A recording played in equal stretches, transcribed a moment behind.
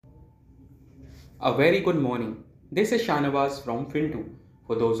A very good morning. This is Shanavas from Fintu.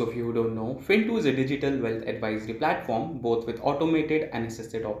 For those of you who don't know, Fintu is a digital wealth advisory platform both with automated and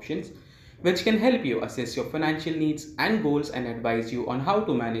assisted options which can help you assess your financial needs and goals and advise you on how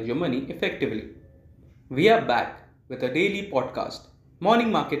to manage your money effectively. We are back with a daily podcast,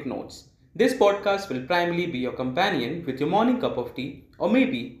 Morning Market Notes. This podcast will primarily be your companion with your morning cup of tea or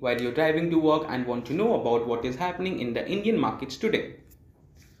maybe while you're driving to work and want to know about what is happening in the Indian markets today.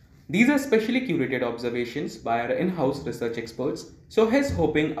 These are specially curated observations by our in-house research experts, so here's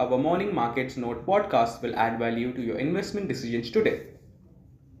hoping our Morning Markets Note podcast will add value to your investment decisions today.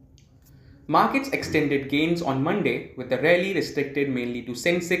 Markets extended gains on Monday with a rally restricted mainly to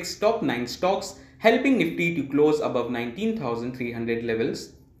Sensex top 9 stocks, helping Nifty to close above 19,300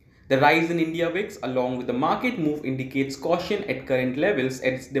 levels. The rise in India VIX along with the market move indicates caution at current levels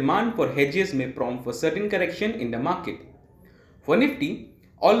as demand for hedges may prompt for certain correction in the market. For Nifty,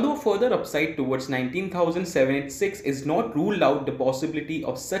 although further upside towards 19,786 is not ruled out, the possibility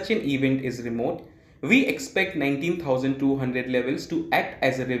of such an event is remote. We expect 19,200 levels to act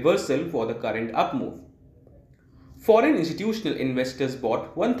as a reversal for the current up move. Foreign institutional investors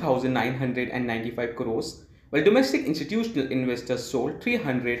bought 1,995 crores, while domestic institutional investors sold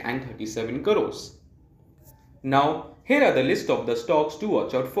 337 crores. Now, here are the list of the stocks to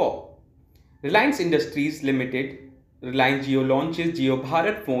watch out for. Reliance Industries Limited. Reliance Jio launches Jio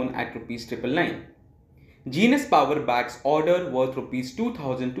Bharat phone at Rs 999. Genus Power backs order worth Rs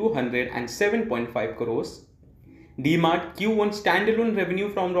 2,207.5 crores. DMart Q1 standalone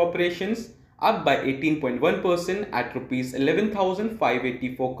revenue from operations up by 18.1% at Rs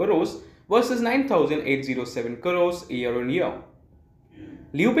 11,584 crores versus 9,807 crores year on year.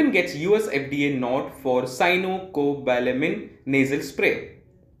 Lupin gets US FDA nod for Cyanocobalamin nasal spray.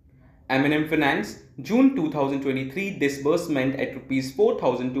 M&M Finance June 2023 disbursement at Rs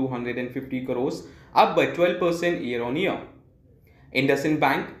 4,250 crores, up by 12% year on year. IndusInd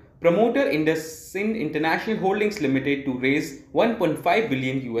Bank promoter IndusInd International Holdings Limited to raise 1.5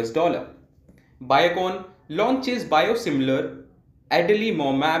 billion US dollar. Biocon launches biosimilar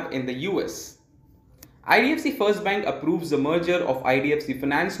adalimumab in the US. IDFC First Bank approves the merger of IDFC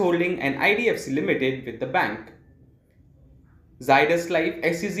Finance Holding and IDFC Limited with the bank. Zydus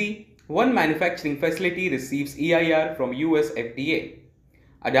Life SEZ one manufacturing facility receives EIR from US FDA.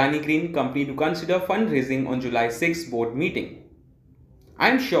 Adani Green company to consider fundraising on July 6 board meeting. I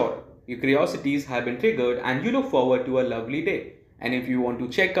am sure your curiosities have been triggered and you look forward to a lovely day. And if you want to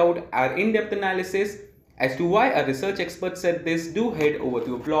check out our in-depth analysis as to why a research expert said this, do head over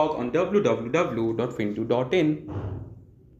to a blog on www.fintu.in.